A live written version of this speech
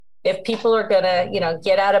If people are going to,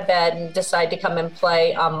 get out of bed and decide to come and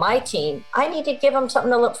play on my team, I need to give them something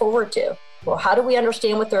to look forward to. Well, how do we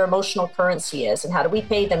understand what their emotional currency is, and how do we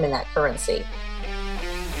pay them in that currency?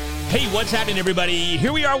 Hey, what's happening, everybody?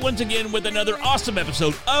 Here we are once again with another awesome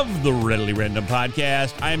episode of the Readily Random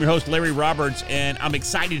Podcast. I am your host, Larry Roberts, and I'm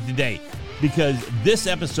excited today because this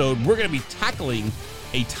episode, we're going to be tackling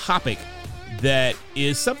a topic that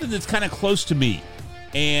is something that's kind of close to me,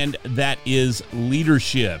 and that is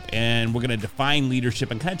leadership. And we're going to define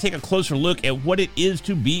leadership and kind of take a closer look at what it is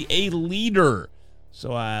to be a leader.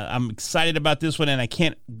 So I'm excited about this one, and I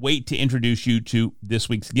can't wait to introduce you to this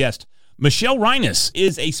week's guest. Michelle Reines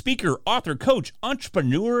is a speaker, author, coach,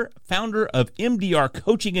 entrepreneur, founder of MDR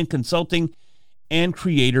Coaching and Consulting, and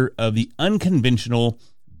creator of the Unconventional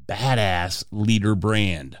Badass Leader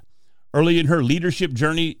brand. Early in her leadership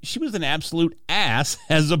journey, she was an absolute ass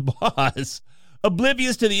as a boss,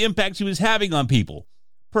 oblivious to the impact she was having on people.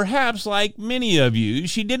 Perhaps, like many of you,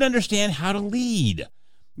 she didn't understand how to lead.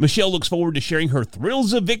 Michelle looks forward to sharing her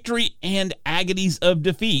thrills of victory and agonies of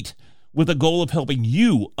defeat, with a goal of helping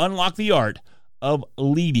you unlock the art of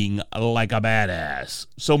leading like a badass.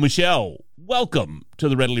 So, Michelle, welcome to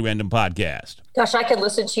the Readily Random Podcast. Gosh, I could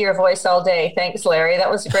listen to your voice all day. Thanks, Larry.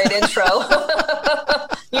 That was a great intro.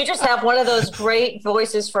 You just have one of those great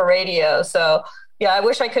voices for radio. So, yeah, I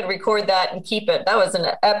wish I could record that and keep it. That was an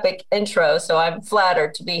epic intro. So I'm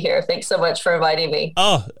flattered to be here. Thanks so much for inviting me.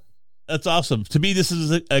 Oh, that's awesome. To me, this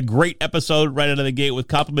is a great episode right out of the gate with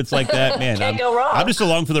compliments like that. Man, Can't go wrong. I'm just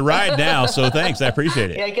along for the ride now, so thanks. I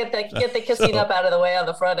appreciate it. Yeah, get the kissing up out of the way on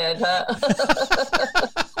the front end, huh?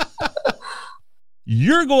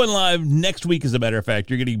 You're going live next week, as a matter of fact.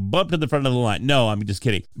 You're getting bumped to the front of the line. No, I'm just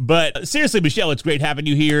kidding. But seriously, Michelle, it's great having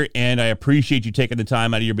you here, and I appreciate you taking the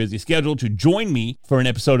time out of your busy schedule to join me for an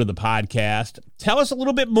episode of the podcast. Tell us a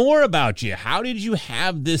little bit more about you. How did you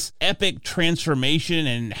have this epic transformation,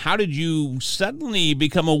 and how did you suddenly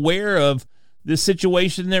become aware of this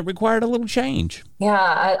situation that required a little change?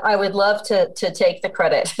 Yeah, I would love to take the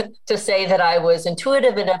credit to say that I was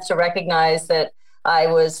intuitive enough to recognize that I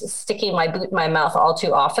was sticking my boot in my mouth all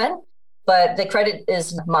too often, but the credit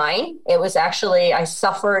is mine. It was actually, I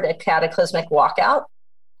suffered a cataclysmic walkout.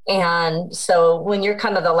 And so when you're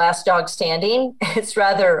kind of the last dog standing, it's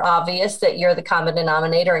rather obvious that you're the common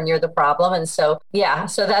denominator and you're the problem. And so, yeah,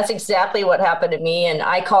 so that's exactly what happened to me. And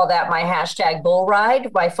I call that my hashtag bull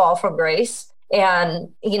ride, my fall from grace. And,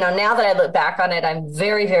 now that I look back on it, I'm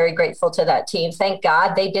very, very grateful to that team. Thank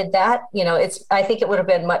God they did that. I think it would have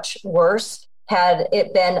been much worse had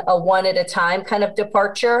it been a one at a time kind of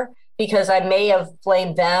departure, because I may have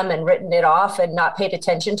blamed them and written it off and not paid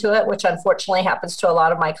attention to it, which unfortunately happens to a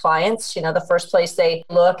lot of my clients. The first place they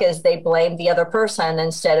look is they blame the other person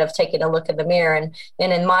instead of taking a look in the mirror.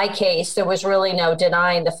 And in my case, there was really no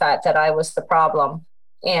denying the fact that I was the problem.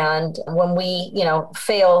 And when we,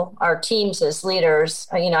 fail our teams as leaders,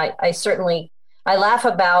 I laugh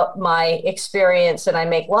about my experience and I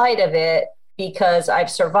make light of it, because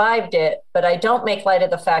I've survived it, but I don't make light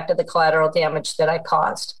of the fact of the collateral damage that I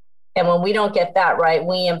caused. And when we don't get that right,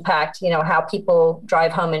 we impact, how people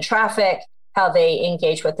drive home in traffic, how they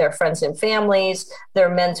engage with their friends and families, their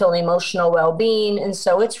mental, emotional well-being. And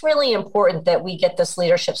so it's really important that we get this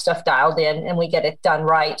leadership stuff dialed in and we get it done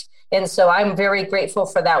right. And so I'm very grateful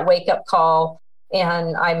for that wake-up call.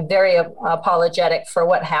 And I'm very apologetic for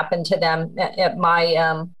what happened to them at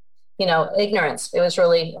my ignorance. It was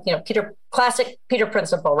really, classic Peter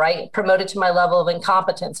principle, right? Promoted to my level of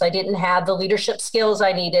incompetence. I didn't have the leadership skills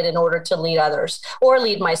I needed in order to lead others, or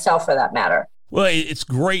lead myself for that matter. Well, it's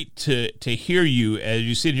great to hear you as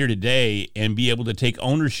you sit here today and be able to take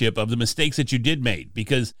ownership of the mistakes that you did make,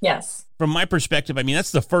 because yes, from my perspective,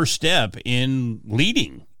 that's the first step in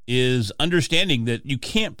leading, is understanding that you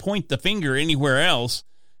can't point the finger anywhere else.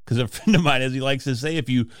 Because a friend of mine, as he likes to say, if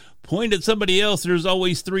you point at somebody else, there's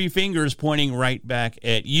always three fingers pointing right back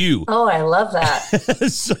at you. Oh, I love that.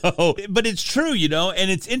 But it's true,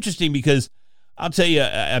 and it's interesting because I'll tell you,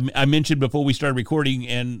 I mentioned before we started recording,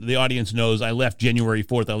 and the audience knows, I left January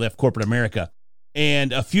 4th. I left corporate America.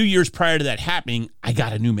 And a few years prior to that happening, I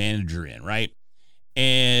got a new manager in, right?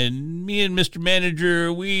 And me and Mr.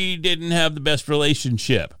 Manager, we didn't have the best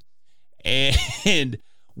relationship. And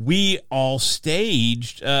we all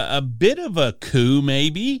staged a bit of a coup,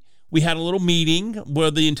 maybe. We had a little meeting where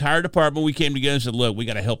the entire department, we came together and said, look, we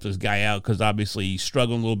got to help this guy out because obviously he's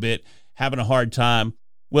struggling a little bit, having a hard time.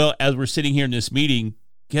 Well, as we're sitting here in this meeting,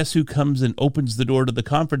 guess who comes and opens the door to the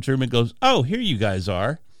conference room and goes, oh, here you guys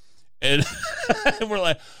are. And we're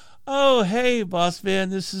like, Oh, hey, boss man,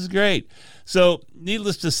 this is great. So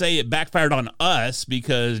needless to say, it backfired on us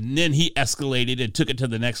because then he escalated and took it to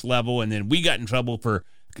the next level. And then we got in trouble for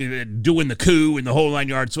doing the coup and the whole 9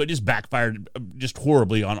 yards. So it just backfired just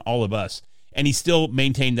horribly on all of us. And he still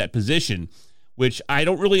maintained that position, which I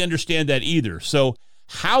don't really understand that either. So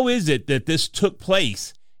how is it that this took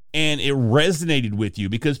place and it resonated with you?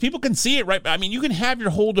 Because people can see it, right? I mean, you can have your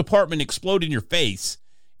whole department explode in your face,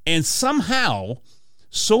 and somehow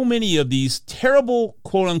so many of these terrible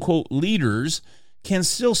quote-unquote leaders can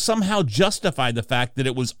still somehow justify the fact that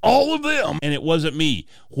it was all of them and it wasn't me.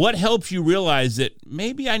 What helps you realize that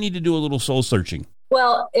maybe I need to do a little soul searching?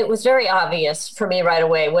 Well, it was very obvious for me right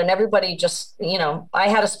away when everybody just, I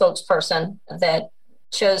had a spokesperson that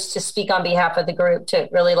chose to speak on behalf of the group to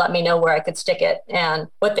really let me know where I could stick it and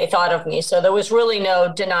what they thought of me. So there was really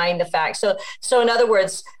no denying the fact. So in other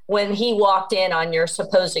words, when he walked in on your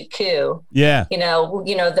supposed coup,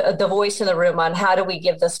 the voice in the room on how do we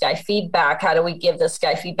give this guy feedback? How do we give this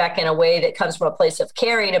guy feedback in a way that comes from a place of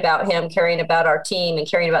caring about him, caring about our team, and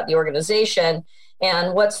caring about the organization?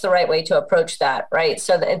 And what's the right way to approach that, right?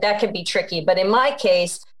 So that can be tricky. But in my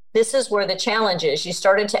case, this is where the challenge is.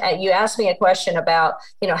 You asked me a question about,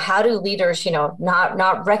 how do leaders,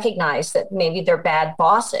 not recognize that maybe they're bad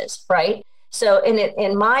bosses, right? So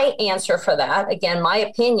in my answer for that, again, my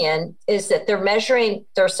opinion is that they're measuring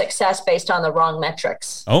their success based on the wrong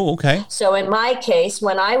metrics. Oh, okay. So in my case,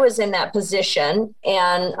 when I was in that position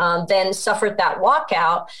and then suffered that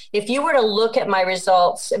walkout, if you were to look at my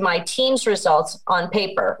results, my team's results on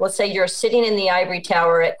paper, let's say you're sitting in the ivory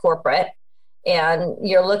tower at corporate, and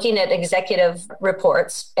you're looking at executive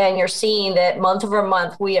reports and you're seeing that month over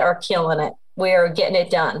month, we are killing it. We are getting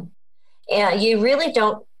it done. And you really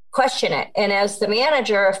don't question it. And as the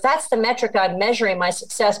manager, if that's the metric I'm measuring my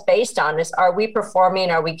success based on, is are we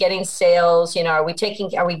performing? Are we getting sales? Are we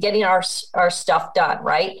getting our stuff done?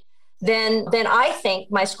 Right. Then I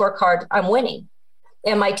think my scorecard, I'm winning.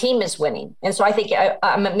 And my team is winning. And so I think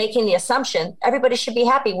I'm making the assumption everybody should be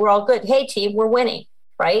happy. We're all good. Hey, team, we're winning.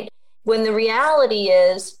 Right. When the reality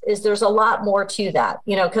is there's a lot more to that,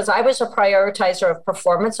 because I was a prioritizer of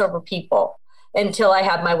performance over people until I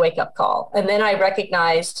had my wake up call. And then I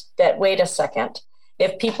recognized that, wait a second,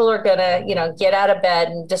 if people are going to, get out of bed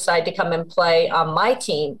and decide to come and play on my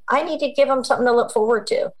team, I need to give them something to look forward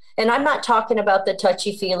to. And I'm not talking about the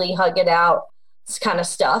touchy feely, hug it out kind of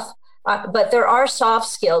stuff. But there are soft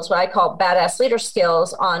skills, what I call badass leader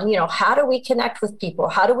skills on, how do we connect with people?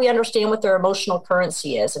 How do we understand what their emotional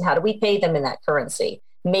currency is? And how do we pay them in that currency?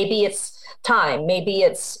 Maybe it's time. Maybe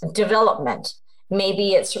it's development.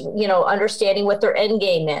 Maybe it's, understanding what their end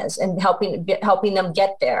game is and helping them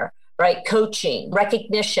get there, right? Coaching,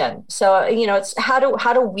 recognition. So, it's how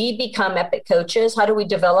do we become epic coaches? How do we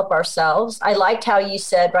develop ourselves? I liked how you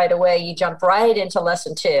said right away, you jumped right into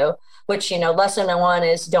lesson 2. Which, lesson 1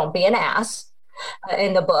 is don't be an ass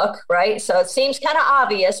in the book, right? So it seems kind of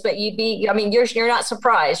obvious, but you're not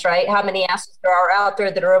surprised, right? How many asses there are out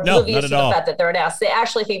there that are oblivious to the fact that they're an ass. They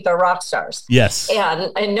actually think they're rock stars. Yes.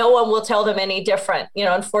 And no one will tell them any different,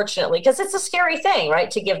 unfortunately, because it's a scary thing,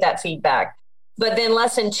 right? To give that feedback. But then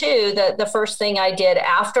lesson 2, the first thing I did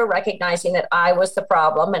after recognizing that I was the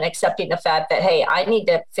problem and accepting the fact that, hey, I need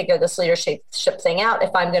to figure this leadership thing out if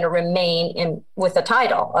I'm going to remain with the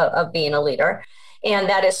title of being a leader. And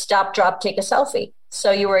that is stop, drop, take a selfie. So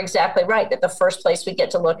you were exactly right that the first place we get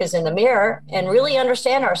to look is in the mirror and really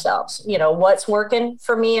understand ourselves. What's working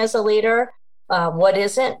for me as a leader? What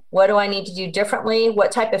isn't? What do I need to do differently?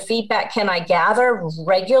 What type of feedback can I gather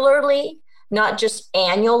regularly, not just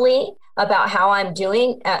annually, about how I'm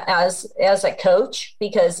doing as a coach?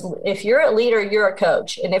 Because if you're a leader, you're a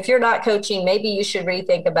coach. And if you're not coaching, maybe you should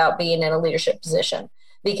rethink about being in a leadership position,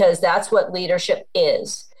 because that's what leadership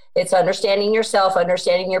is. It's understanding yourself,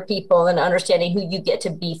 understanding your people, and understanding who you get to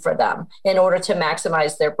be for them in order to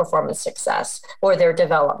maximize their performance success or their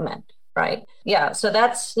development, right? Yeah. So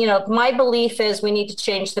that's, my belief is we need to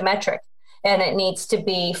change the metric. And it needs to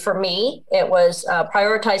be, for me, it was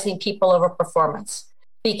prioritizing people over performance.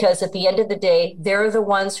 Because at the end of the day, they're the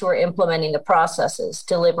ones who are implementing the processes,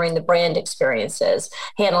 delivering the brand experiences,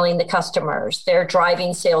 handling the customers. They're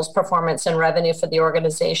driving sales performance and revenue for the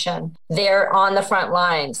organization. They're on the front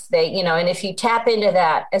lines. And if you tap into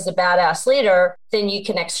that as a badass leader, then you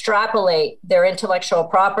can extrapolate their intellectual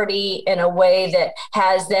property in a way that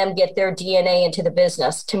has them get their DNA into the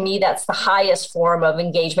business. To me, that's the highest form of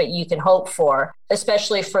engagement you can hope for,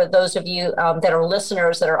 especially for those of you that are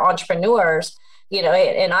listeners that are entrepreneurs.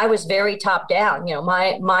 and I was very top down,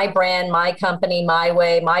 my brand, my company, my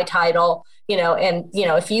way, my title, and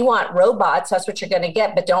if you want robots, that's what you're going to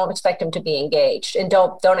get, but don't expect them to be engaged, and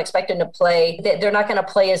don't expect them to play. They're not going to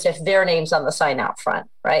play as if their name's on the sign out front,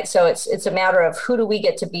 right? So it's a matter of who do we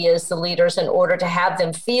get to be as the leaders in order to have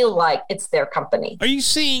them feel like it's their company. Are you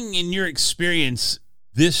seeing in your experience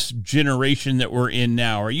this generation that we're in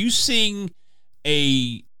now, are you seeing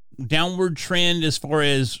a downward trend as far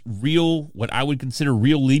as what I would consider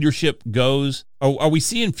real leadership goes? Are we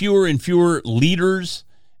seeing fewer and fewer leaders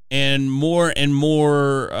and more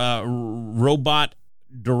robot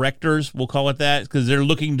directors, we'll call it that, because they're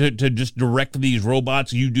looking to just direct these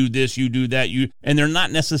robots? You do this, you do that, and they're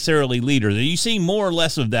not necessarily leaders. Are you seeing more or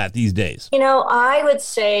less of that these days? I would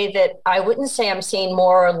say that I wouldn't say I'm seeing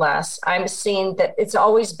more or less. I'm seeing that it's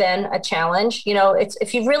always been a challenge. It's,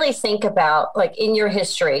 if you really think about, like, in your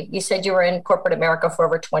history, you said you were in corporate America for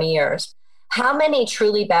over 20 years. How many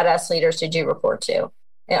truly badass leaders did you report to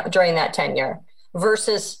during that tenure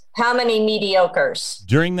versus how many mediocres?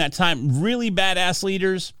 During that time, really badass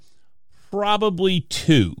leaders, probably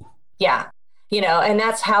 2. Yeah. And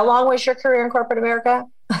that's, how long was your career in corporate America?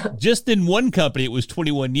 Just in one company, it was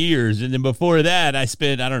 21 years. And then before that, I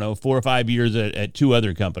spent, 4 or 5 years at 2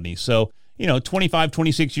 other companies. So, 25,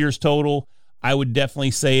 26 years total. I would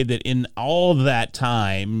definitely say that in all that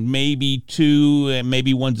time, maybe 2, and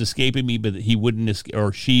maybe one's escaping me, but he wouldn't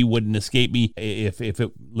or she wouldn't escape me if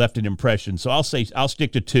it left an impression. So I'll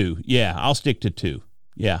stick to 2. Yeah, I'll stick to 2.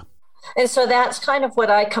 Yeah. And so that's kind of what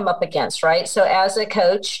I come up against, right? So as a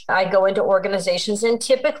coach, I go into organizations, and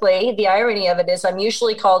typically the irony of it is I'm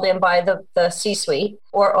usually called in by the C-suite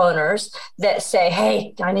or owners that say,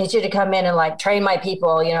 hey, I need you to come in and train my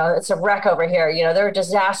people. It's a wreck over here. They're a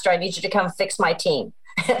disaster. I need you to come fix my team.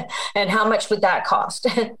 And how much would that cost?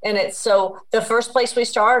 And it's, so the first place we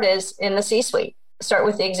start is in the C-suite. Start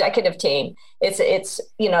with the executive team. It's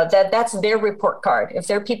that's their report card. If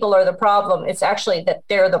their people are the problem, it's actually that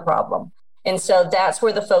they're the problem. And so that's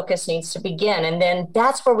where the focus needs to begin. And then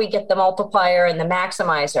that's where we get the multiplier and the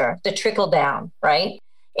maximizer, the trickle down, right?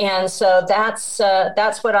 And so that's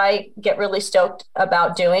what I get really stoked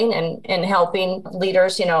about doing, and helping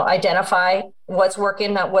leaders, identify what's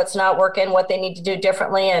working, what's not working, what they need to do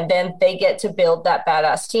differently. And then they get to build that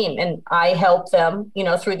badass team. And I help them,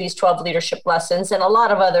 through these 12 leadership lessons and a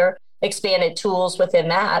lot of other expanded tools within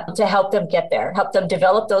that to help them get there, help them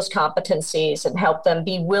develop those competencies, and help them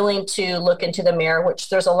be willing to look into the mirror, which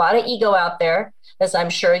there's a lot of ego out there, as I'm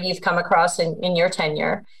sure you've come across in your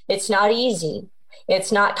tenure. It's not easy.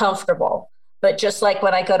 It's not comfortable. But just like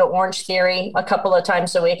when I go to Orange Theory a couple of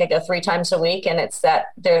times a week, I go 3 times a week, and it's that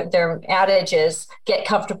their adage is get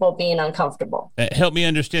comfortable being uncomfortable. Help me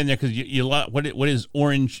understand that, because what is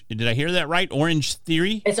Orange? Did I hear that right? Orange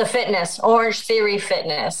Theory? It's a fitness, Orange Theory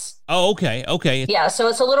Fitness. Oh, okay. Yeah, so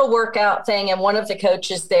it's a little workout thing, and one of the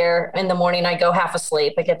coaches there in the morning, I go half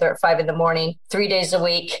asleep. I get there at 5 a.m, 3 days a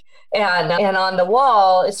week. And on the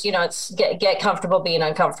wall, it's get comfortable being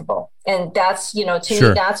uncomfortable. And that's, to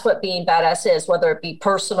me, that's what being badass is, whether it be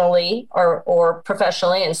personally or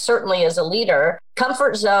professionally, and certainly as a leader.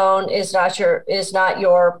 Comfort zone is not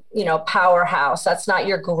your powerhouse. That's not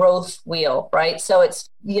your growth wheel, right? So it's,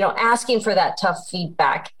 asking for that tough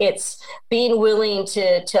feedback. It's being willing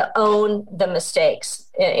to own the mistakes.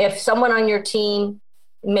 If someone on your team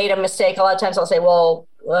made a mistake, a lot of times I'll say, well,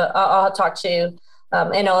 I'll talk to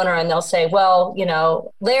an owner, and they'll say, well,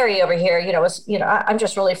 Larry over here, I'm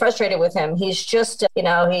just really frustrated with him. He's just,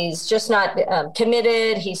 he's just not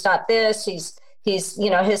committed. He's not this.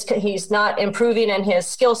 He's not improving in his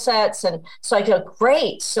skill sets. And so I go,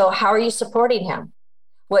 great. So how are you supporting him?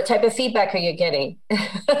 What type of feedback are you getting?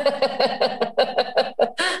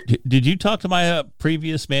 Did you talk to my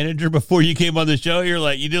previous manager before you came on the show?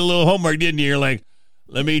 You did a little homework, didn't you? You're like,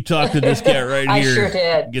 let me talk to this guy right here. I sure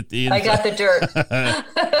did. Get the I got the dirt.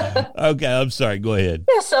 Okay, I'm sorry. Go ahead.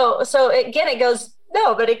 Yeah. So again,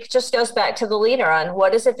 it just goes back to the leader on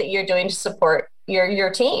what is it that you're doing to support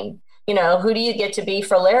your team. Who do you get to be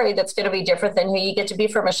for Larry that's going to be different than who you get to be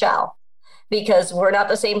for Michelle? Because we're not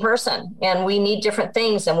the same person, and we need different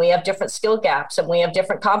things, and we have different skill gaps, and we have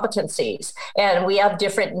different competencies, and we have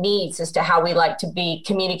different needs as to how we like to be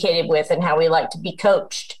communicated with and how we like to be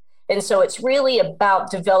coached. And so it's really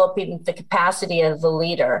about developing the capacity of the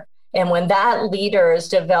leader. And when that leader is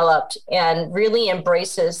developed and really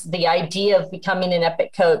embraces the idea of becoming an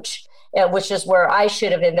epic coach, which is where I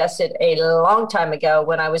should have invested a long time ago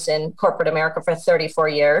when I was in corporate America for 34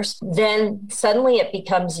 years, then suddenly it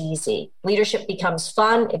becomes easy. Leadership becomes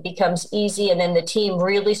fun, it becomes easy, and then the team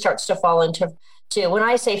really starts to fall into too. When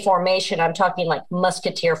I say formation, I'm talking like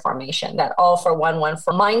musketeer formation, that all for one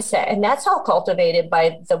for mindset. And that's all cultivated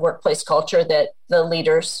by the workplace culture that the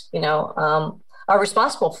leaders, are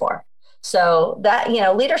responsible for. So that,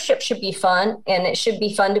 leadership should be fun, and it should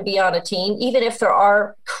be fun to be on a team. Even if there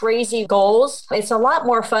are crazy goals, it's a lot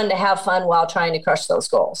more fun to have fun while trying to crush those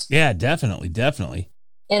goals. Yeah, definitely. Definitely.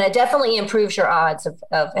 And it definitely improves your odds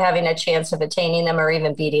of having a chance of attaining them or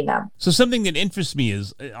even beating them. So something that interests me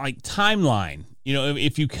is like timeline.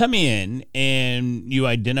 If you come in and you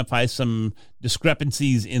identify some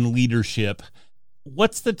discrepancies in leadership,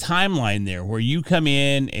 what's the timeline there where you come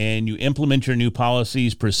in and you implement your new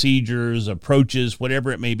policies, procedures, approaches,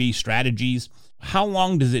 whatever it may be, strategies? How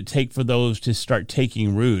long does it take for those to start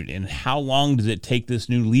taking root? And how long does it take this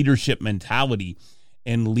new leadership mentality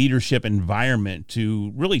and leadership environment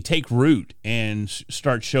to really take root and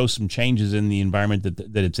start show some changes in the environment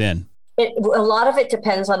that it's in? A lot of it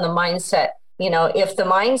depends on the mindset. If the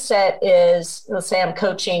mindset is, let's say I'm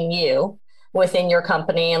coaching you within your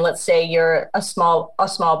company, and let's say you're a small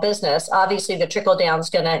business, obviously the trickle down is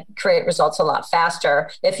going to create results a lot faster.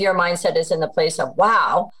 If your mindset is in the place of,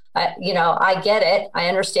 wow, I get it. I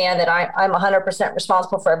understand that I'm 100%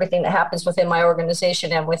 responsible for everything that happens within my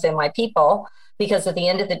organization and within my people, because at the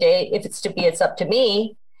end of the day, if it's up to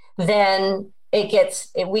me, then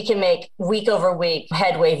we can make week over week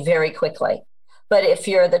headway very quickly. But if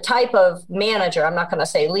you're the type of manager, I'm not going to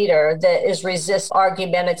say leader, that is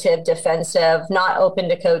argumentative, defensive, not open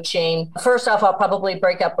to coaching, first off, I'll probably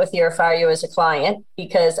break up with you or fire you as a client,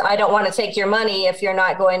 because I don't want to take your money if you're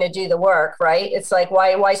not going to do the work, right? It's like,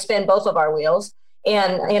 why spin both of our wheels?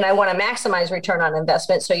 And I want to maximize return on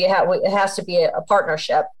investment. So it has to be a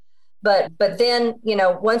partnership. But then,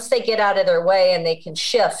 once they get out of their way and they can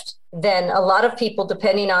shift, then a lot of people,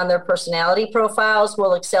 depending on their personality profiles,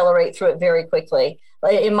 will accelerate through it very quickly.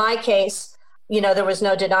 In my case, there was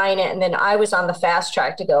no denying it. And then I was on the fast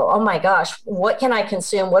track to go, oh my gosh, what can I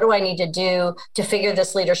consume? What do I need to do to figure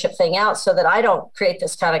this leadership thing out so that I don't create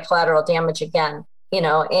this kind of collateral damage again?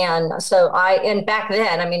 And so back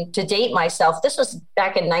then, to date myself, this was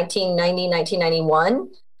back in 1990, 1991.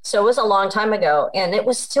 So it was a long time ago, and it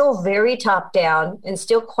was still very top down and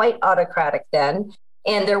still quite autocratic then.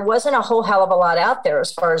 And there wasn't a whole hell of a lot out there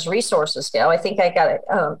as far as resources go. I think I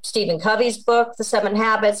got Stephen Covey's book, The 7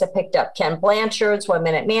 Habits. I picked up Ken Blanchard's 1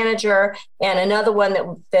 Minute Manager, and another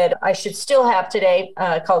one that I should still have today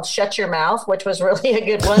called Shut Your Mouth, which was really a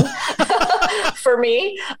good one for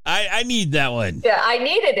me. I need that one. Yeah, I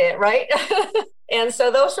needed it, right? And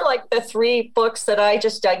so those are like the 3 books that I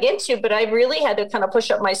just dug into, but I really had to kind of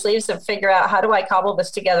push up my sleeves and figure out, how do I cobble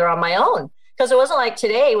this together on my own? Because it wasn't like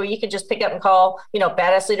today where you could just pick up and call,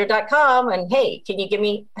 badassleader.com and, hey, can you give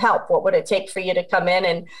me help? What would it take for you to come in?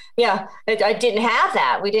 And yeah, I didn't have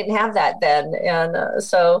that. We didn't have that then. And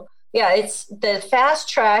so, yeah, it's the fast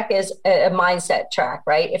track is a mindset track,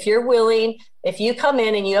 right? If you're willing, if you come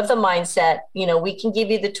in and you have the mindset, we can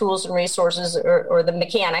give you the tools and resources or the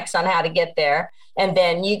mechanics on how to get there. And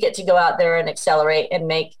then you get to go out there and accelerate and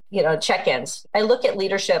make, check-ins. I look at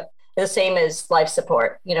leadership the same as life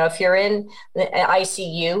support. If you're in the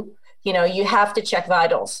ICU, you have to check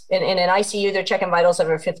vitals. In an ICU, they're checking vitals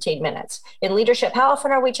every 15 minutes. In leadership, how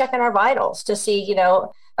often are we checking our vitals to see,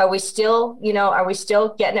 are we still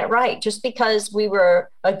getting it right? Just because we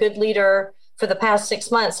were a good leader for the past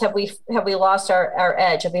 6 months, have we lost our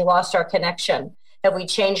edge? Have we lost our connection? Have we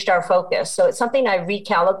changed our focus? So it's something I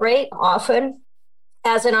recalibrate often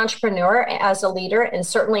as an entrepreneur, as a leader, and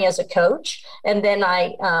certainly as a coach. And then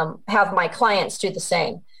I have my clients do the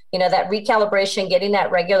same. That recalibration, getting that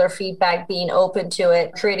regular feedback, being open to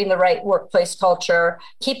it, creating the right workplace culture,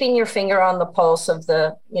 keeping your finger on the pulse of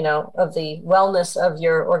the wellness of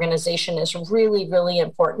your organization is really, really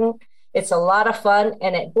important. It's a lot of fun,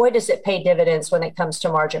 and boy, does it pay dividends when it comes to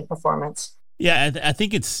margin performance. Yeah, I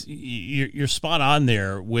think you're spot on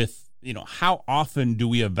there with, how often do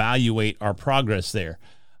we evaluate our progress there?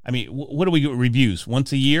 I mean, what do we get reviews?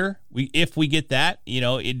 Once a year? If we get that,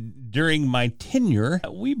 during my tenure,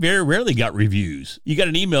 we very rarely got reviews. You got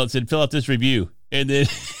an email that said, fill out this review. And then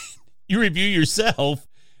you review yourself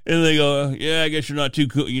and they go, yeah, I guess you're not too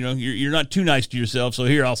cool. You're not too nice to yourself. So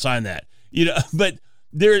here, I'll sign that, but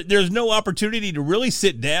there's no opportunity to really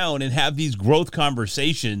sit down and have these growth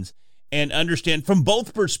conversations and understand from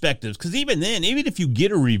both perspectives. Because even then, even if you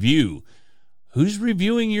get a review, who's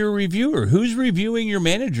reviewing your reviewer? Who's reviewing your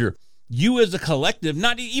manager? You as a collective,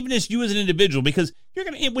 not even as you as an individual, because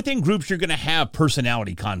within groups, you're going to have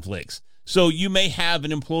personality conflicts. So you may have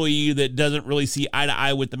an employee that doesn't really see eye to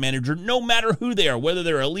eye with the manager, no matter who they are, whether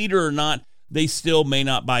they're a leader or not, they still may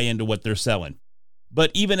not buy into what they're selling.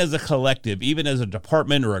 But even as a collective, even as a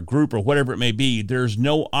department or a group or whatever it may be, there's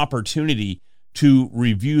no opportunity to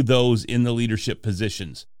review those in the leadership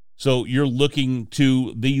positions. So you're looking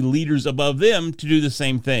to the leaders above them to do the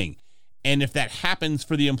same thing. And if that happens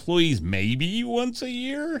for the employees, maybe once a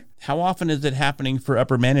year, how often is it happening for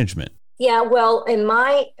upper management? Yeah, well, in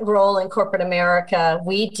my role in corporate America,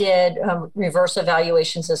 we did reverse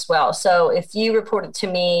evaluations as well. So if you reported to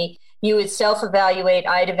me, you would self-evaluate,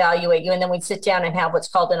 I'd evaluate you, and then we'd sit down and have what's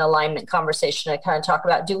called an alignment conversation to kind of talk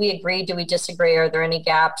about, do we agree, do we disagree, are there any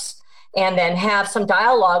gaps? And then have some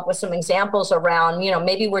dialogue with some examples around,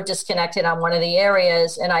 maybe we're disconnected on one of the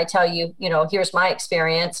areas, and I tell you, here's my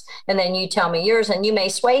experience, and then you tell me yours, and you may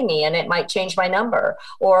sway me, and it might change my number.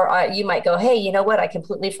 Or you might go, hey, you know what, I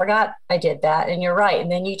completely forgot I did that, and you're right,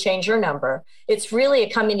 and then you change your number. It's really a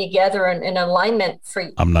coming together and an alignment for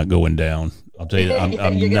you. I'm not going down. I'll tell you,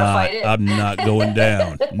 I'm not going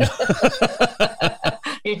down. No.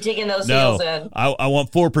 You're digging those heels in. I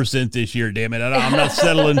want 4% this year, damn it. I'm not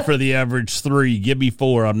settling for the average 3. Give me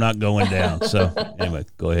 4. I'm not going down. So anyway,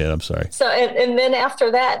 go ahead. I'm sorry. So, and then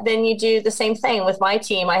after that, then you do the same thing with my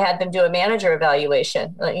team. I had them do a manager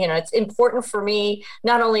evaluation. It's important for me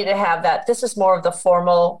not only to have that, this is more of the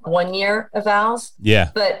formal 1-year evals.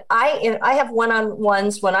 Yeah. But I have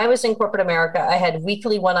one-on-ones. When I was in corporate America, I had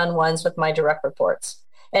weekly one-on-ones with my direct reports.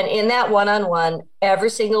 And in that one-on-one, every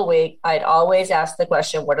single week, I'd always ask the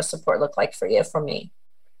question, what does support look like for you, for me?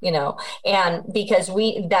 And because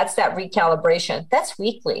that's that recalibration. That's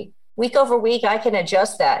weekly. Week over week, I can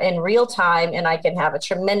adjust that in real time, and I can have a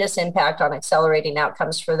tremendous impact on accelerating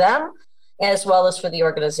outcomes for them, as well as for the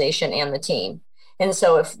organization and the team. And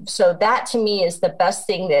so that to me is the best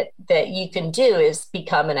thing that you can do is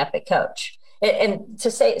become an epic coach. And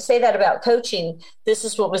to say that about coaching, this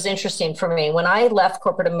is what was interesting for me. When I left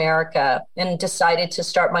corporate America and decided to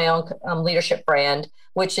start my own leadership brand,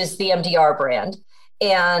 which is the MDR brand.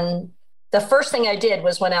 And the first thing I did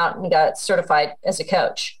was went out and got certified as a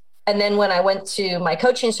coach. And then when I went to my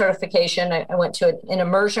coaching certification, I went to an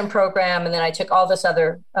immersion program, and then I took all this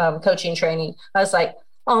other coaching training. I was like,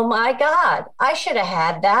 oh my God, I should have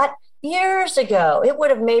had that years ago. It would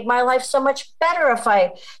have made my life so much better if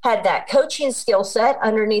I had that coaching skill set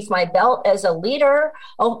underneath my belt as a leader.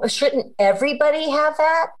 Oh, shouldn't everybody have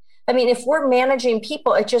that? I mean, if we're managing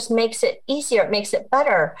people, it just makes it easier. It makes it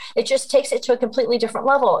better. It just takes it to a completely different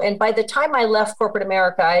level. And by the time I left corporate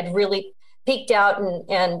America, I'd really peaked out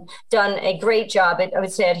and done a great job. I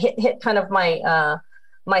would say I'd hit kind of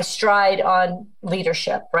my stride on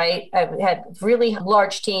leadership, right? I had really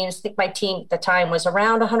large teams. I think my team at the time was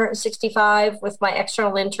around 165 with my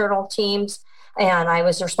external internal teams. And I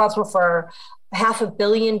was responsible for $500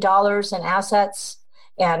 million in assets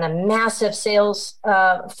and a massive sales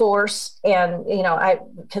force. And, I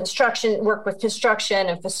work with construction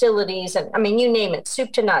and facilities. And I mean, you name it,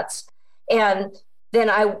 soup to nuts. And then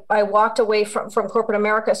I walked away from corporate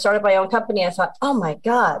America, started my own company. I thought, oh my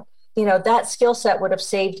God, that skill set would have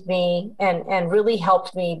saved me and really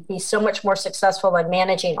helped me be so much more successful in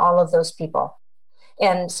managing all of those people.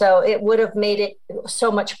 And so it would have made it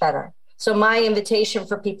so much better. So my invitation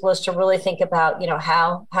for people is to really think about,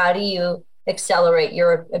 how do you accelerate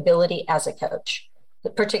your ability as a coach,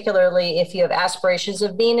 particularly if you have aspirations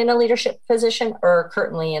of being in a leadership position or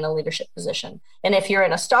currently in a leadership position. And if you're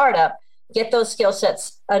in a startup, get those skill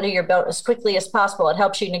sets under your belt as quickly as possible. It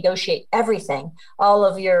helps you negotiate everything, all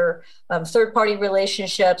of your third-party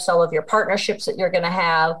relationships, all of your partnerships that you're going to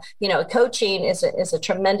have. Coaching is a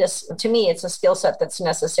tremendous, to me, it's a skill set that's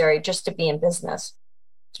necessary just to be in business,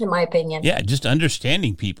 in my opinion. Yeah, just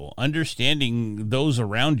understanding people, understanding those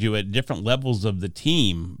around you at different levels of the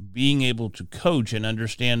team, being able to coach and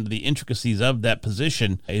understand the intricacies of that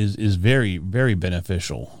position is very, very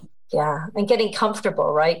beneficial. Yeah, and getting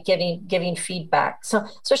comfortable, right? Giving feedback. So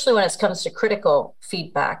especially when it comes to critical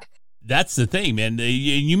feedback. That's the thing, man.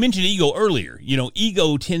 You mentioned ego earlier.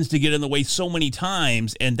 Ego tends to get in the way so many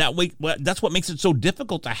times, and that's what makes it so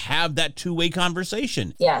difficult to have that two-way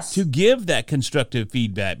conversation. Yes. To give that constructive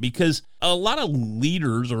feedback, because a lot of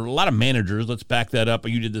leaders or a lot of managers, let's back that up.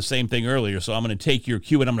 You did the same thing earlier, so I'm going to take your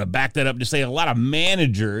cue and I'm going to back that up to say a lot of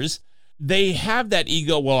managers, they have that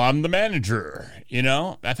ego. Well, I'm the manager,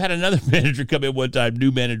 I've had another manager come in one time,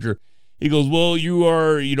 new manager. He goes, well, you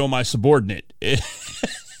are, my subordinate.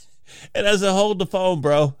 And I said, hold the phone,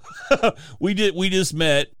 bro. We just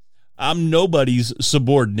met. I'm nobody's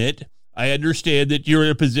subordinate. I understand that you're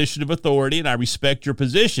in a position of authority and I respect your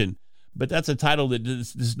position, but that's a title that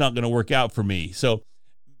is not going to work out for me. So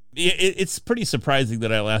It's pretty surprising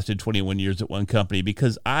that I lasted 21 years at one company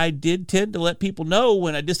because I did tend to let people know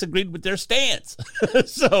when I disagreed with their stance. But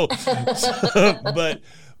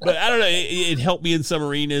I don't know. It helped me in some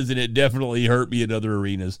arenas, and it definitely hurt me in other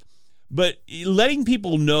arenas. But letting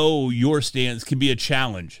people know your stance can be a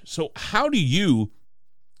challenge. So how do you,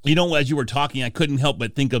 as you were talking, I couldn't help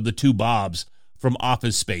but think of the two Bobs from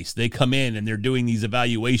Office Space. They come in and they're doing these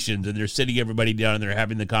evaluations and they're sitting everybody down and they're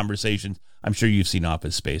having the conversations. I'm sure you've seen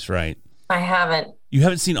Office Space, right? I haven't. You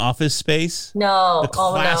haven't seen Office Space? No.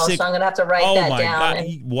 Classic, So I'm going to have to write that down. Oh, my God.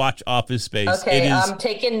 Watch Office Space. Okay, I'm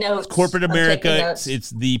taking notes. Corporate America. It's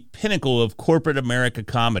the pinnacle of corporate America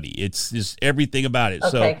comedy. It's just everything about it.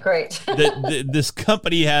 Okay, great. This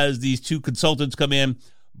company has these two consultants come in.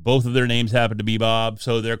 Both of their names happen to be Bob,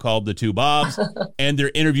 so they're called the two Bobs. And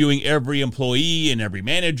they're interviewing every employee and every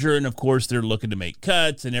manager. And, of course, they're looking to make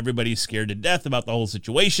cuts. And everybody's scared to death about the whole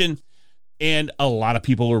situation. And a lot of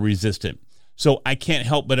people are resistant. So I can't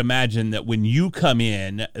help but imagine that when you come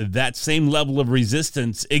in, that same level of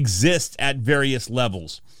resistance exists at various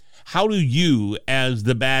levels. How do you, as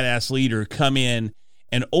the badass leader, come in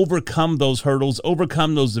and overcome those hurdles,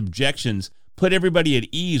 overcome those objections, put everybody at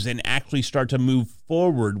ease, and actually start to move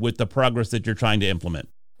forward with the progress that you're trying to implement?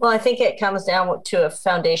 Well, I think it comes down to a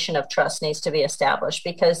foundation of trust needs to be established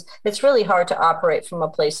because it's really hard to operate from a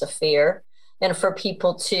place of fear. And for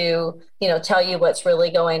people to, tell you what's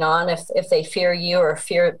really going on if they fear you or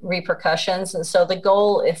fear repercussions. And so the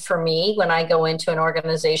goal for me, when I go into an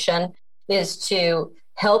organization, is to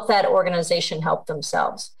help that organization help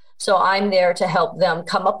themselves. So I'm there to help them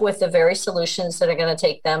come up with the very solutions that are going to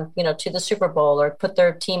take them, to the Super Bowl or put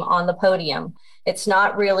their team on the podium. It's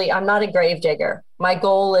not really, I'm not a gravedigger. My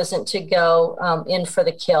goal isn't to go in for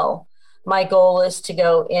the kill. My goal is to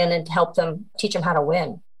go in and help them, teach them how to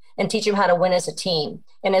win. And teach them how to win as a team.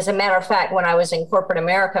 And as a matter of fact, when I was in corporate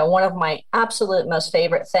America, one of my absolute most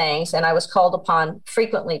favorite things, and I was called upon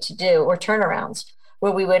frequently to do, were turnarounds,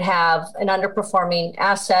 where we would have an underperforming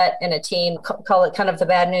asset and a team, call it kind of the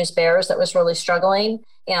bad news bears that was really struggling.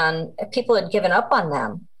 And people had given up on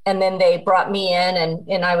them. And then they brought me in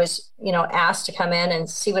and I was, asked to come in and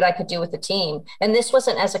see what I could do with the team. And this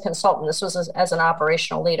wasn't as a consultant, this was as an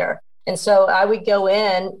operational leader. And so I would go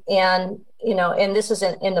in and, and this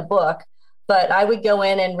isn't in the book, but I would go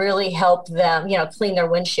in and really help them, clean their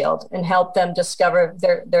windshield and help them discover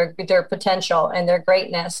their potential and their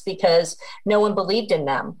greatness because no one believed in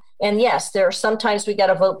them. And yes, there are sometimes we got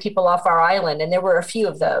to vote people off our island, and there were a few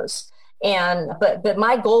of those. But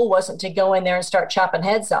my goal wasn't to go in there and start chopping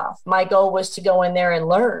heads off. My goal was to go in there and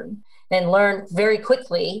learn very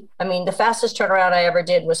quickly. I mean, the fastest turnaround I ever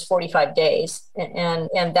did was 45 days.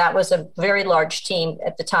 And that was a very large team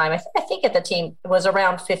at the time. I think at the team it was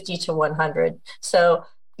around 50 to 100. So,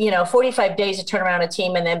 45 days to turn around a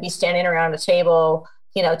team and then be standing around a table,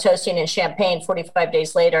 toasting and champagne 45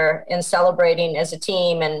 days later and celebrating as a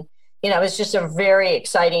team. And, it was just a very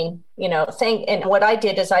exciting, thing. And what I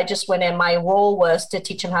did is I just went in, my role was to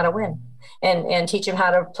teach them how to win and teach them how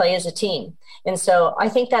to play as a team. And so I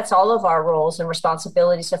think that's all of our roles and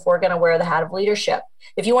responsibilities if we're going to wear the hat of leadership.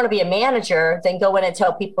 If you want to be a manager, then go in and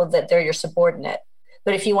tell people that they're your subordinate.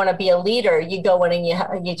 But if you want to be a leader, you go in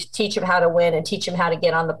and you teach them how to win and teach them how to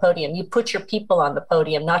get on the podium. You put your people on the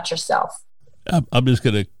podium, not yourself. I'm just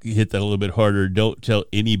going to hit that a little bit harder. Don't tell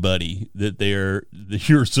anybody that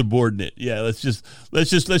you're subordinate. Yeah, let's just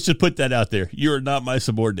put that out there. You're not my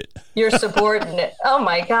subordinate. You're subordinate. Oh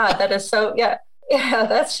my God, that is so. Yeah,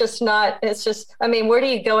 that's just not. It's just. I mean, where do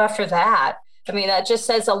you go after that? I mean, that just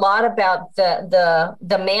says a lot about the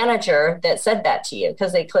manager that said that to you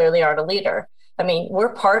because they clearly aren't a leader. I mean,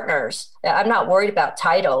 we're partners. I'm not worried about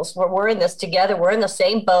titles. We're in this together. We're in the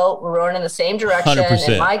same boat. We're rowing in the same direction. 100%.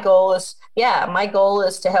 And my goal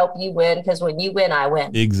is to help you win because when you win, I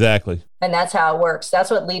win. Exactly. And that's how it works. That's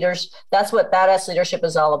what badass leadership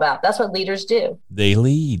is all about. That's what leaders do. They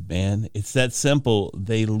lead, man. It's that simple.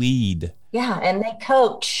 They lead. Yeah, and they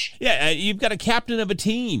coach. Yeah, you've got a captain of a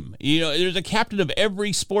team. There's a captain of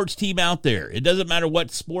every sports team out there. It doesn't matter what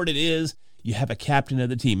sport it is. You have a captain of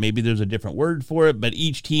the team. Maybe there's a different word for it, but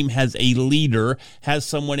each team has a leader, has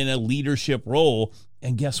someone in a leadership role.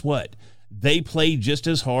 And guess what? They play just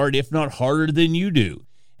as hard, if not harder than you do.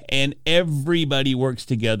 And everybody works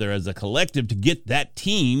together as a collective to get that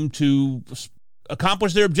team to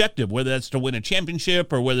accomplish their objective, whether that's to win a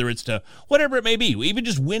championship or whether it's to whatever it may be. Even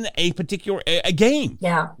just win a particular a game.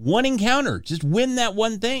 Yeah. One encounter. Just win that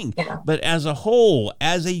one thing. Yeah. But as a whole,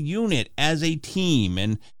 as a unit, as a team,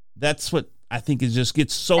 and that's what I think it just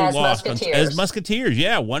gets so as lost musketeers. As musketeers.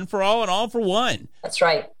 Yeah, one for all and all for one. That's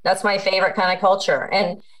right. That's my favorite kind of culture.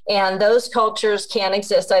 And those cultures can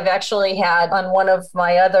exist. I've actually had on one of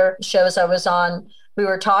my other shows I was on, we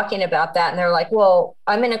were talking about that, and they're like, well,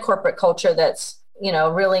 I'm in a corporate culture that's,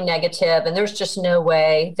 really negative, and there's just no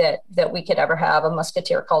way that we could ever have a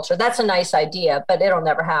musketeer culture. That's a nice idea, but it'll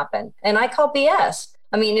never happen. And I call BS.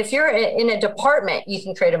 I mean, if you're in a department, you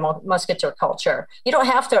can create a musketeer culture. You don't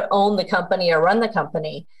have to own the company or run the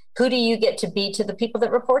company. Who do you get to be to the people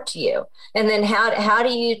that report to you? And then how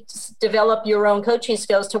do you develop your own coaching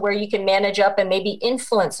skills to where you can manage up and maybe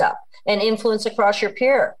influence up and influence across your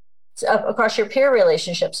peer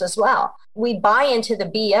relationships as well? We buy into the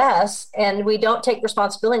BS and we don't take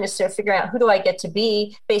responsibility to figure out who do I get to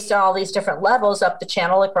be based on all these different levels up the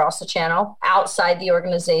channel, across the channel, outside the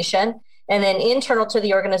organization, and then internal to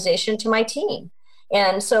the organization to my team.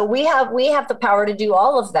 And so we have the power to do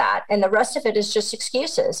all of that. And the rest of it is just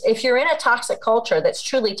excuses. If you're in a toxic culture that's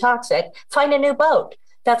truly toxic, find a new boat.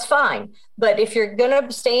 That's fine. But if you're going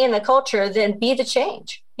to stay in the culture, then be the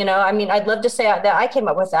change. I'd love to say that I came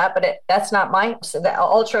up with that, but that's not the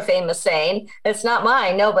ultra famous saying. It's not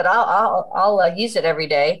mine. No, but I'll use it every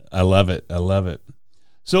day. I love it.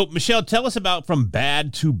 So, Michelle, tell us about From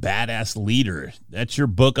Bad to Badass Leader. That's your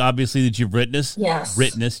book, obviously, that you've written. Yes.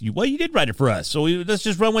 Well, you did write it for us, so let's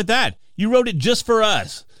just run with that. You wrote it just for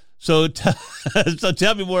us. So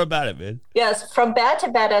tell me more about it, man. Yes, From Bad to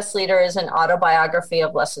Badass Leader is an autobiography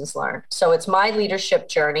of lessons learned. So it's my leadership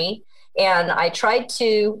journey. And I tried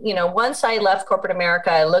to, once I left corporate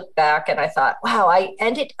America, I looked back and I thought, wow, I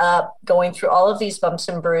ended up going through all of these bumps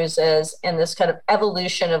and bruises and this kind of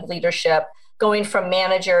evolution of leadership, going from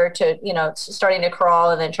manager to, starting to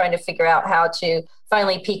crawl and then trying to figure out how to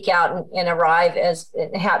finally peak out and arrive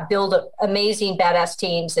build amazing badass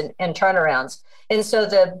teams and turnarounds. And so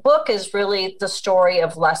the book is really the story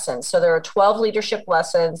of lessons. So there are 12 leadership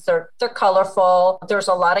lessons. They're colorful. There's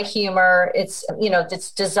a lot of humor. It's,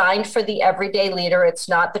 it's designed for the everyday leader. It's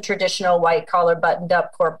not the traditional white collar buttoned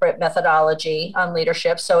up corporate methodology on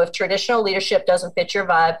leadership. So if traditional leadership doesn't fit your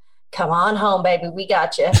vibe, come on home, baby. We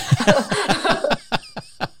got you.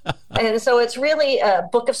 And so it's really a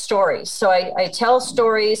book of stories. So I tell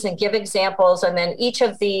stories and give examples. And then each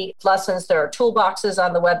of the lessons, there are toolboxes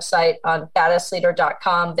on the website on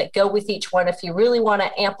badassleader.com that go with each one if you really want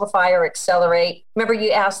to amplify or accelerate. Remember, you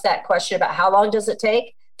asked that question about how long does it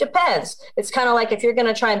take? Depends. It's kind of like if you're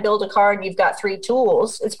going to try and build a car and you've got 3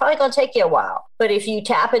 tools, it's probably going to take you a while. But if you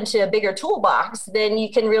tap into a bigger toolbox, then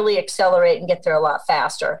you can really accelerate and get there a lot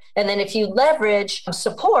faster. And then if you leverage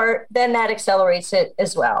support, then that accelerates it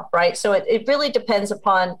as well, right? So it really depends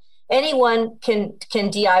upon anyone can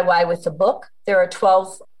DIY with the book. There are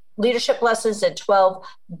 12 leadership lessons and 12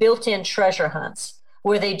 built-in treasure hunts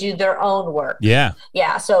where they do their own work. Yeah.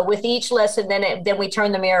 So with each lesson, then we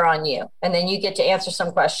turn the mirror on you and then you get to answer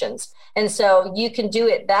some questions. And so you can do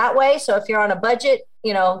it that way. So if you're on a budget,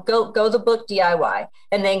 go the book DIY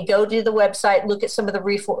and then go to the website, look at some of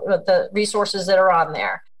the resources that are on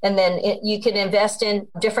there. And then you can invest in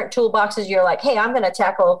different toolboxes. You're like, hey, I'm going to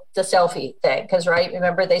tackle the selfie thing. Because, right,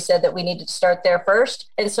 remember they said that we needed to start there first.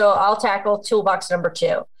 And so I'll tackle toolbox number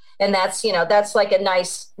 2. And that's like a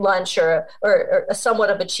nice lunch or a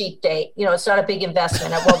somewhat of a cheap date. It's not a big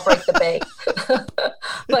investment. I won't break the bank,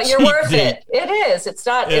 but you're worth it. It is. It's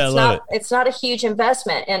not a huge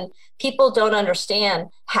investment. And people don't understand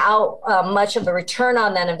how much of a return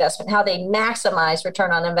on that investment, how they maximize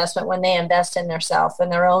return on investment when they invest in themselves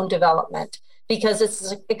and their own development, because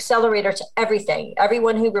it's an accelerator to everything.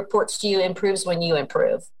 Everyone who reports to you improves when you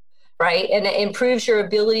improve. Right. And it improves your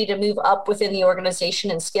ability to move up within the organization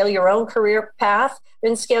and scale your own career path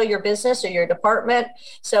and scale your business or your department.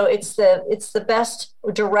 So it's the best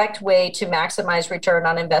direct way to maximize return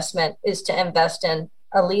on investment is to invest in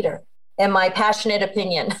a leader. And my passionate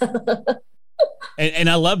opinion. And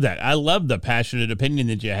I love that. I love the passionate opinion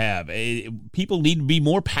that you have. People need to be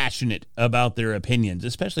more passionate about their opinions,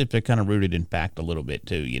 especially if they're kind of rooted in fact a little bit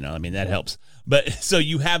too. That helps. But so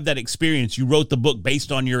you have that experience. You wrote the book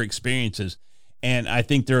based on your experiences. And I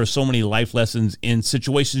think there are so many life lessons in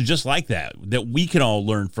situations just like that we can all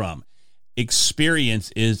learn from.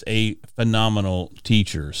 Experience is a phenomenal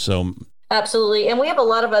teacher. So absolutely. And we have a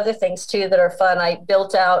lot of other things, too, that are fun. I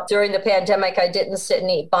built out during the pandemic. I didn't sit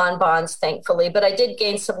and eat bonbons, thankfully, but I did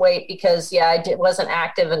gain some weight because, I wasn't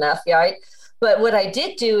active enough. I But what I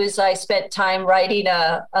did do is I spent time writing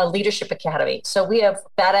a leadership academy. So we have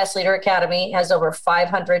Badass Leader Academy, has over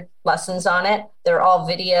 500 lessons on it. They're all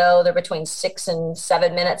video. They're between 6 and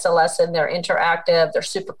 7 minutes a lesson. They're interactive. They're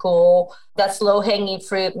super cool. That's low-hanging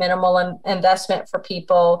fruit, minimal investment for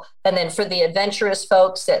people. And then for the adventurous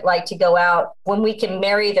folks that like to go out, when we can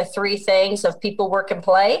marry the three things of people, work, and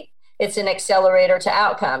play, it's an accelerator to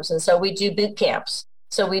outcomes. And so we do boot camps.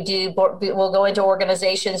 So we'll go into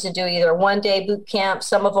organizations and do either a one-day boot camp.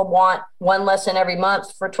 Some of them want one lesson every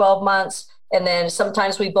month for 12 months. And then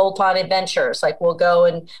sometimes we bolt on adventures, like we'll go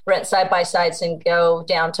and rent side-by-sides and go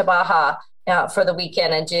down to Baja for the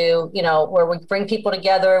weekend and do, where we bring people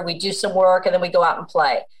together, we do some work, and then we go out and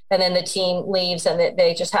play. And then the team leaves and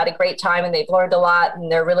they just had a great time and they've learned a lot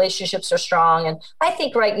and their relationships are strong. And I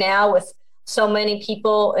think right now with so many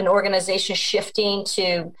people and organizations shifting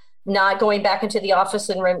to not going back into the office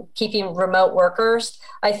and keeping remote workers,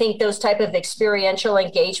 I think those type of experiential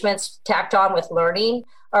engagements tacked on with learning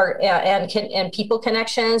and people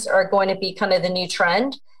connections are going to be kind of the new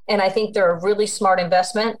trend. And I think they're a really smart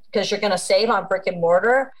investment because you're going to save on brick and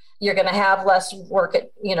mortar. You're going to have less work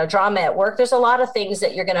drama at work. There's a lot of things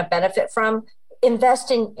that you're going to benefit from.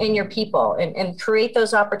 Invest in your people and create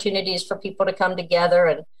those opportunities for people to come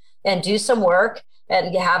together and do some work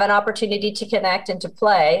and have an opportunity to connect and to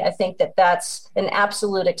play. I think that's an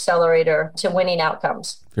absolute accelerator to winning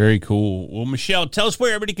outcomes. Very cool. Well, Michelle, tell us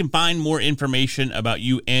where everybody can find more information about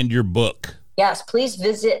you and your book. Yes, please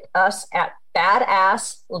visit us at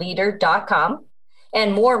badassleader.com.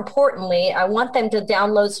 And more importantly, I want them to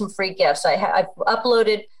download some free gifts. I've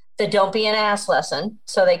uploaded the Don't Be an Ass lesson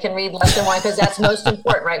so they can read lesson 1 because that's most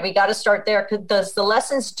important, right? We got to start there because the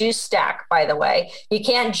lessons do stack, by the way. You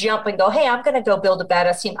can't jump and go, hey, I'm going to go build a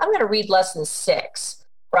badass team. I'm going to read lesson 6,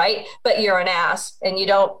 right? But you're an ass and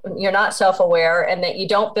you're not self-aware and that you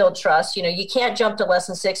don't build trust. You can't jump to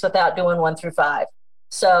lesson 6 without doing 1 through 5.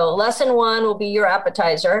 So lesson 1 will be your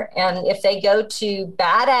appetizer. And if they go to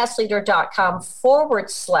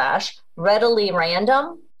badassleader.com/readily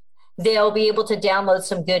random, they'll be able to download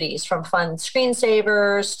some goodies from fun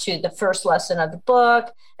screensavers to the first lesson of the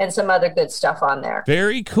book and some other good stuff on there.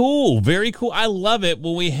 Very cool. Very cool. I love it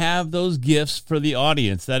when we have those gifts for the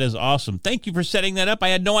audience. That is awesome. Thank you for setting that up. I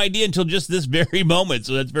had no idea until just this very moment.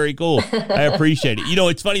 So that's very cool. I appreciate it.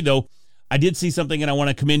 It's funny though. I did see something and I want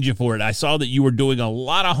to commend you for it. I saw that you were doing a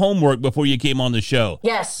lot of homework before you came on the show.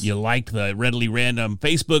 Yes. You liked the Readily Random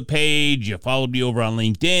Facebook page. You followed me over on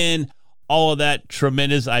LinkedIn. All of that,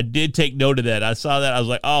 tremendous. I did take note of that. I saw that. I was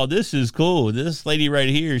like, oh, this is cool. This lady right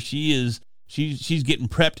here, she's getting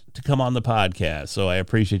prepped to come on the podcast. So I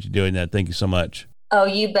appreciate you doing that. Thank you so much. Oh,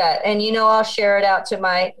 you bet. And I'll share it out to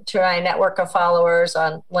my network of followers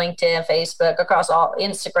on LinkedIn, Facebook, across all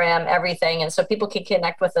Instagram, everything. And so people can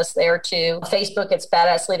connect with us there too. Facebook, it's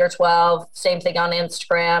Badass Leader 12. Same thing on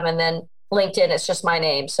Instagram. And then LinkedIn, it's just my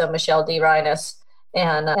name. So Michelle D. Reines.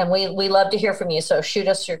 And we love to hear from you. So shoot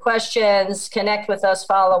us your questions, connect with us,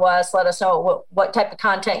 follow us, let us know what type of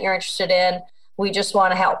content you're interested in. We just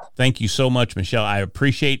want to help. Thank you so much, Michelle. I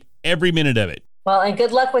appreciate every minute of it. Well, and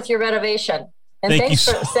good luck with your renovation. And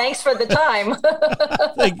thanks for the time.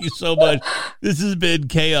 Thank you so much. This has been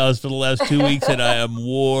chaos for the last 2 weeks, and I am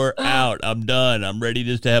wore out. I'm done. I'm ready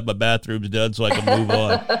just to have my bathrooms done so I can move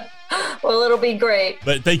on. Well, it'll be great.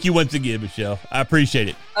 But thank you once again, Michelle. I appreciate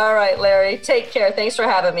it. All right, Larry. Take care. Thanks for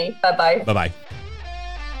having me. Bye-bye. Bye-bye.